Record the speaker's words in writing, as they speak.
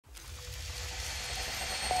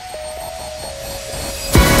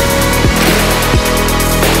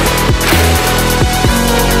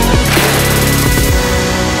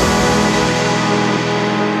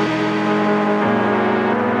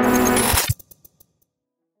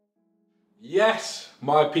Yes,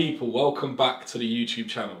 my people, welcome back to the YouTube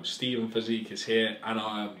channel. Stephen Physique is here and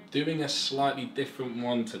I am doing a slightly different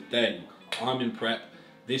one today. I'm in prep,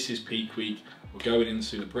 this is peak week, we're going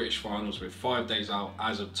into the British finals with 5 days out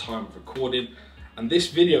as of time of recording, and this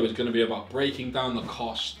video is going to be about breaking down the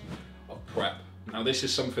cost of prep. Now this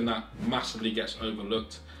is something that massively gets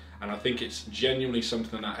overlooked, and I think it's genuinely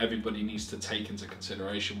something that everybody needs to take into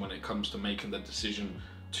consideration when it comes to making the decision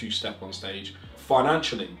to step on stage.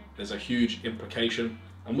 Financially, there's a huge implication,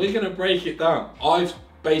 and we're going to break it down. I've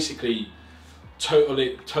basically totaled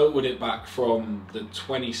it back from the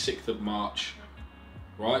 26th of March,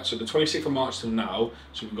 right? So the 26th of March till now,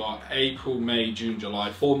 so we've got April, May, June,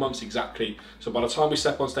 July, 4 months exactly. So by the time we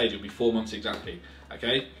step on stage, it'll be 4 months exactly,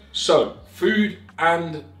 okay? So food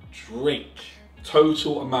and drink,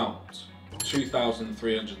 total amount,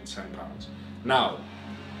 £2,310. Now,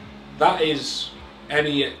 that is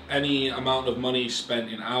any amount of money spent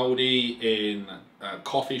in Aldi, in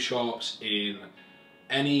coffee shops, in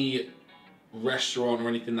any restaurant or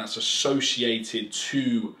anything that's associated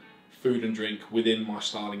to food and drink within my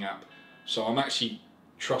styling app. So I'm actually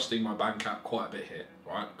trusting my bank app quite a bit here,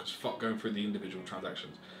 right? Because fuck going through the individual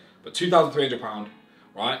transactions. But £2,300,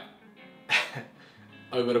 right?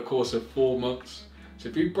 Over the course of 4 months. So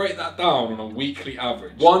if you break that down on a weekly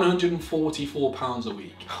average, £144 a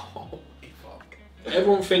week.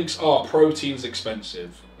 Everyone thinks, oh, protein's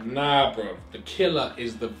expensive. Nah, bro, the killer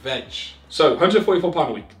is the veg. So, £144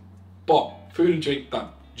 a week. But food and drink, done.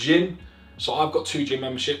 Gym, so I've got 2 gym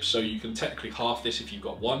memberships, so you can technically half this if you've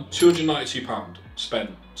got one. £292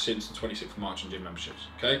 spent since the 26th of March on gym memberships,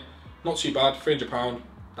 okay? Not too bad, £300,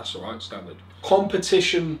 that's all right, standard.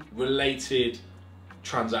 Competition-related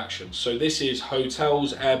transactions. So this is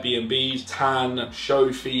hotels, Airbnbs, tan,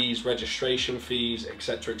 show fees, registration fees,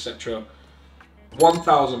 etc., etc.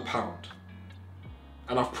 £1,000,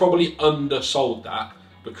 and I've probably undersold that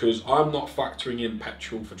because I'm not factoring in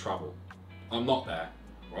petrol for travel. I'm not there,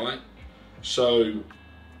 right? So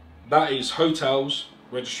that is hotels,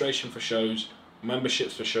 registration for shows,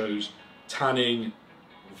 memberships for shows, tanning,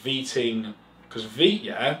 veeting, because veet,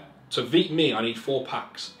 yeah, to veet me I need 4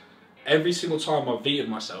 packs. Every single time I've veeted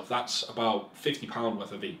myself, that's about £50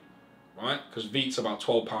 worth of veet, right? Because veet's about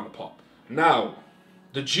 £12 a pop. Now,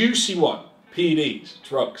 the juicy one, PEDs,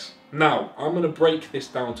 drugs. Now, I'm going to break this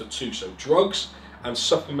down to 2. So drugs and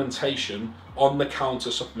supplementation, on the counter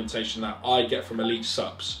supplementation that I get from Elite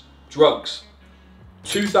Subs. Drugs,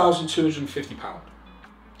 £2,250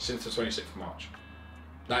 since the 26th of March.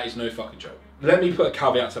 That is no fucking joke. Let me put a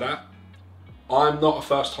caveat to that. I'm not a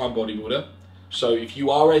first-time bodybuilder. So if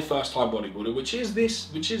you are a first-time bodybuilder,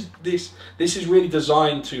 this is really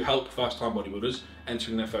designed to help first-time bodybuilders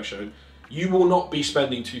entering their first show, you will not be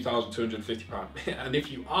spending £2,250. And if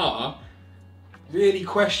you are, really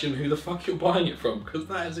question who the fuck you're buying it from, because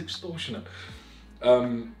that is extortionate.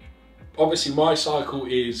 Obviously my cycle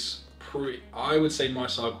is I would say my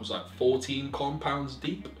cycle's like 14 compounds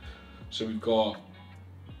deep. So we've got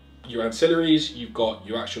your ancillaries, you've got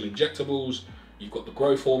your actual injectables, you've got the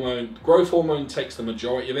growth hormone. The growth hormone takes the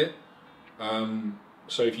majority of it.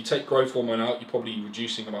 So if you take growth hormone out, you're probably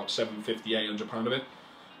reducing about £750, £800 of it.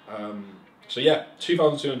 So yeah,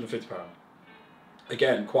 £2,250.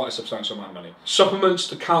 Again, quite a substantial amount of money. Supplements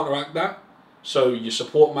to counteract that. So your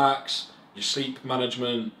support max, your sleep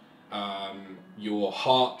management, your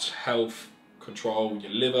heart health control,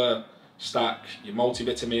 your liver stack, your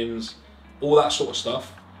multivitamins, all that sort of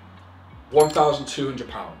stuff.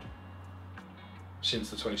 £1,200 since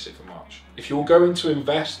the 26th of March. If you're going to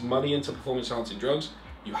invest money into performance enhancing drugs,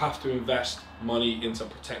 you have to invest money into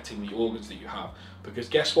protecting the organs that you have. Because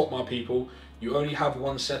guess what, my people? You only have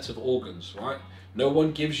one set of organs, right? No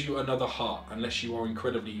one gives you another heart unless you are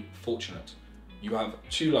incredibly fortunate. You have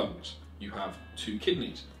 2 lungs, you have 2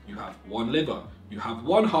 kidneys, you have 1 liver, you have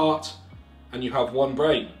 1 heart, and you have 1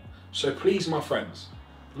 brain. So please, my friends,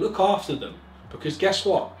 look after them. Because guess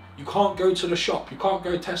what? You can't go to the shop, you can't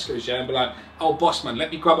go to Tesco's, yeah, and be like, oh boss man,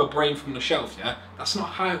 let me grab a brain from the shelf, yeah? That's not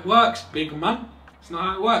how it works, big man. It's not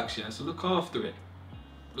how it works, yeah? So look after it.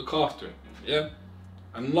 Look after it, yeah?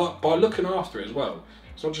 And by looking after it as well,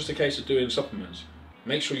 it's not just a case of doing supplements.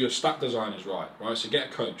 Make sure your stack design is right? So get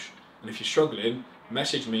a coach. And if you're struggling,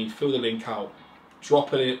 message me, fill the link out,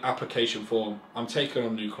 drop an application form. I'm taking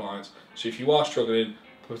on new clients. So if you are struggling,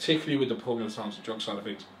 particularly with the performance enhancing drug side of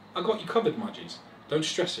things, I got you covered, my G's. Don't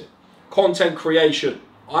stress it. Content creation.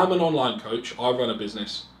 I'm an online coach, I run a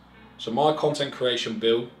business. So my content creation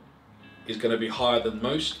bill is going to be higher than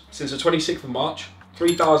most. Since the 26th of March,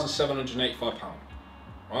 £3,785,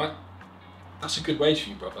 right? That's a good wage for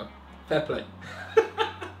you, brother. Fair play.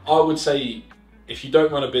 I would say if you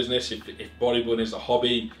don't run a business, if bodybuilding is a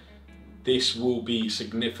hobby, this will be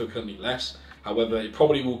significantly less. However, it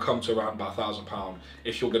probably will come to around about £1,000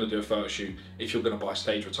 if you're going to do a photo shoot, if you're going to buy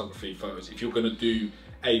stage photography photos, if you're going to do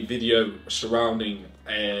a video surrounding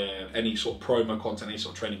any sort of promo content, any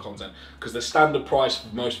sort of training content. Because the standard price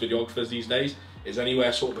for most videographers these days is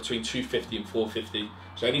anywhere sort of between £250 and £450.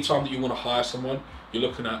 So anytime that you want to hire someone, you're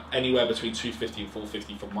looking at anywhere between £250 and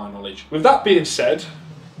 £450 from my knowledge. With that being said,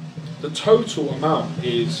 the total amount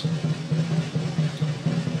is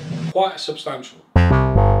quite substantial.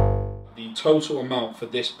 The total amount for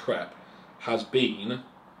this prep has been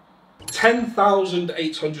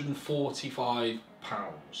 £10,845.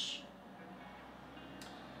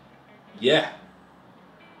 Yeah,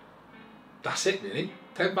 that's it really.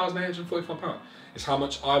 £10,845 is how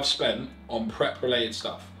much I've spent on prep related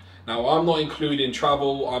stuff. Now I'm not including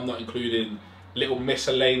travel, I'm not including little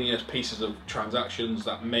miscellaneous pieces of transactions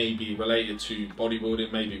that may be related to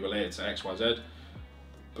bodybuilding, may be related to XYZ,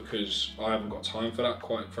 because I haven't got time for that,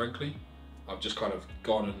 quite frankly. I've just kind of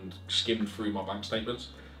gone and skimmed through my bank statements.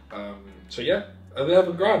 So yeah,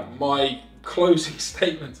 11 grand. My closing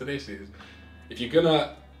statement to this is, if you're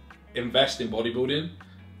gonna invest in bodybuilding,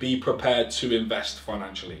 be prepared to invest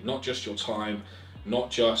financially. Not just your time, not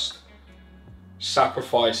just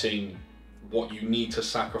sacrificing what you need to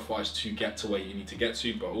sacrifice to get to where you need to get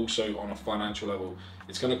to, but also on a financial level.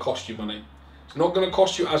 It's gonna cost you money. It's not gonna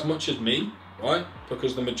cost you as much as me, right?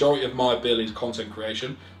 Because the majority of my bill is content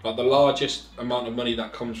creation. Like the largest amount of money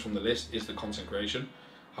that comes from the list is the content creation.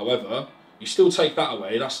 However, you still take that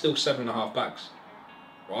away, that's still 7.5 bags,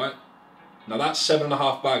 right? Now that's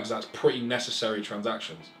 7.5 bags, that's pretty necessary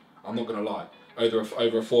transactions. I'm not gonna lie, over a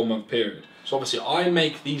 4-month period. So obviously I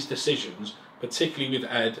make these decisions, particularly with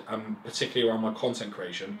Ed and particularly around my content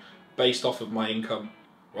creation, based off of my income,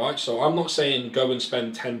 right? So I'm not saying go and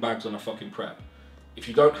spend 10 bags on a fucking prep. If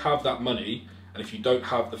you don't have that money, and if you don't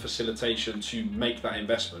have the facilitation to make that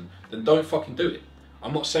investment, then don't fucking do it.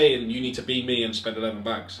 I'm not saying you need to be me and spend 11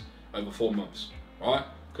 bags over 4 months, right?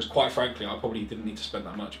 Because quite frankly, I probably didn't need to spend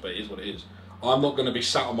that much, but it is what it is. I'm not going to be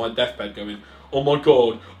sat on my deathbed going, oh my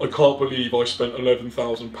God, I can't believe I spent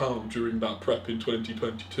 £11,000 during that prep in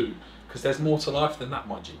 2022. Because there's more to life than that,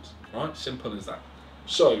 my G's, right? Simple as that.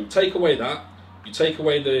 So take away that, you take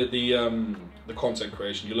away the content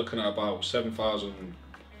creation, you're looking at about 7,000,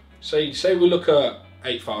 say we look at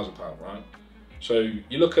 £8,000, right? So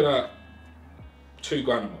you're looking at £2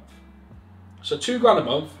 grand a month. So £2 grand a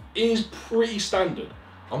month is pretty standard,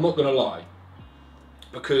 I'm not gonna lie,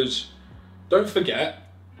 because don't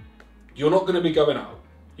forget, you're not gonna be going out,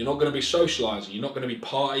 you're not gonna be socialising, you're not gonna be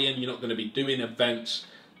partying, you're not gonna be doing events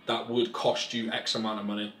that would cost you X amount of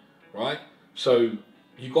money, right? So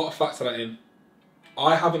you've got to factor that in.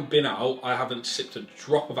 I haven't been out, I haven't sipped a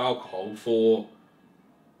drop of alcohol for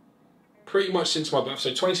pretty much since my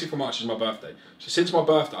birthday. So 26th of March is my birthday. So since my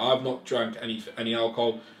birthday, I've not drank any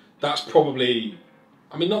alcohol. That's probably,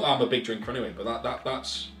 I mean, not that I'm a big drinker anyway, but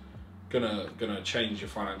that's gonna change your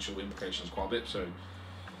financial implications quite a bit. So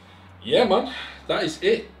yeah, man, that is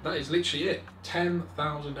it. That is literally it. £10,870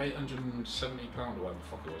 or whatever the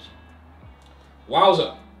fuck it was.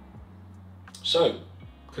 Wowza. So,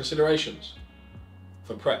 considerations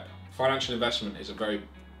for prep. Financial investment is a very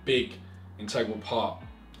big, integral part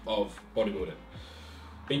of bodybuilding.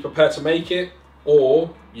 Be prepared to make it,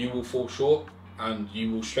 or you will fall short and you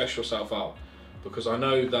will stress yourself out. Because I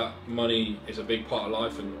know that money is a big part of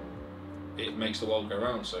life and it makes the world go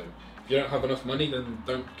round. So if you don't have enough money, then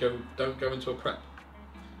don't go into a prep.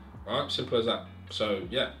 Right, simple as that. So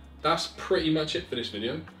yeah, that's pretty much it for this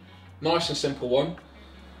video. Nice and simple one.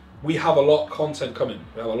 We have a lot of content coming.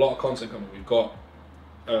 We've got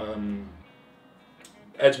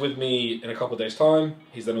Ed's with me in a couple of days' time.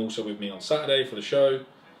 He's then also with me on Saturday for the show.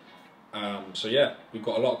 So yeah, we've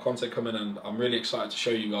got a lot of content coming, and I'm really excited to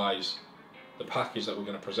show you guys the package that we're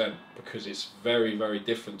going to present, because it's very, very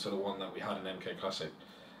different to the one that we had in MK Classic.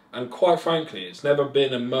 And quite frankly, it's never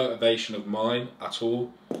been a motivation of mine at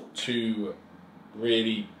all to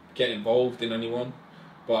really get involved in anyone.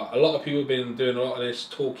 But a lot of people have been doing a lot of this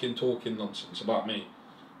talking nonsense about me.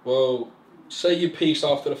 Well, say your piece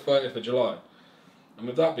after the 30th of July. And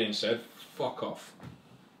with that being said, fuck off.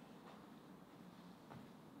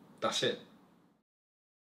 That's it.